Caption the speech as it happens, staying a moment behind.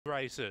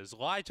races.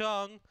 Light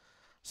on,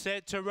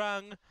 set to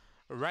run,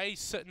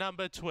 race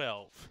number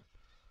 12.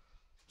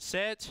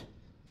 Set.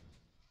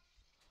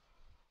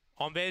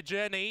 On their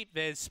journey,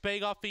 there's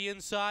speed off the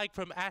inside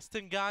from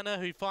Aston Garner,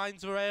 who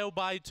finds the rail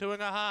by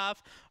 2.5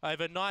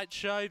 over Night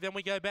Show. Then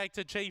we go back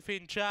to Chief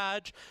in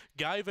Charge.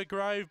 Gawler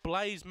Grove,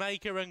 Blaze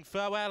Maker and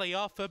Faux Alley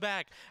off the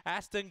back.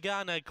 Aston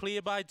Garner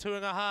clear by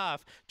 2.5.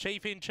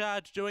 Chief in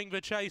Charge doing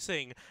the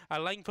chasing. A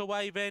length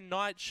away then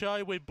Night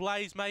Show with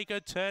Blaze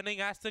Maker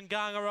turning Aston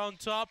Garner on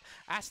top.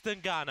 Aston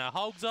Garner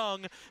holds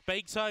on,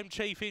 beats home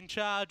Chief in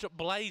Charge,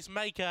 Blaze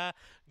Maker,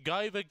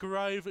 Gawler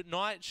Grove,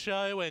 Night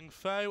Show and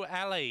Faux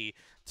Alley.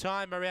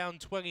 Time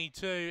around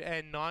 22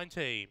 and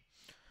 90.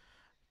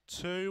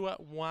 2,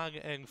 1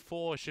 and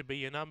 4 should be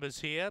your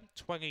numbers here.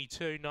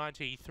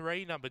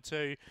 22.93. Number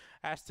 2,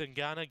 Aston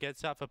Garner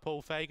gets up for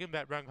Paul Fagan.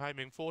 That rung home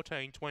in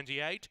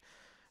 14.28.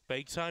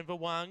 Beaks home for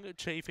 1,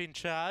 Chief in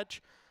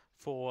Charge.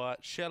 For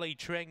Shelley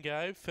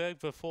Trengo. Ferg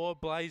for 4,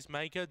 Blaze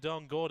Maker,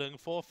 Don Gordon.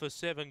 4 for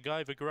 7,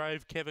 Gawler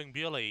Grove, Kevin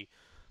Bewley.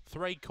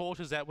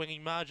 3/4 that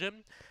winning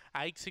margin.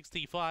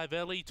 8.65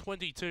 early,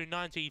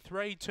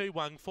 22.93,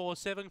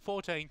 2.147,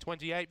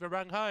 14.28 for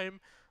run home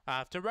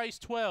after race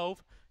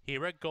 12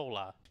 here at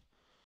Gawler.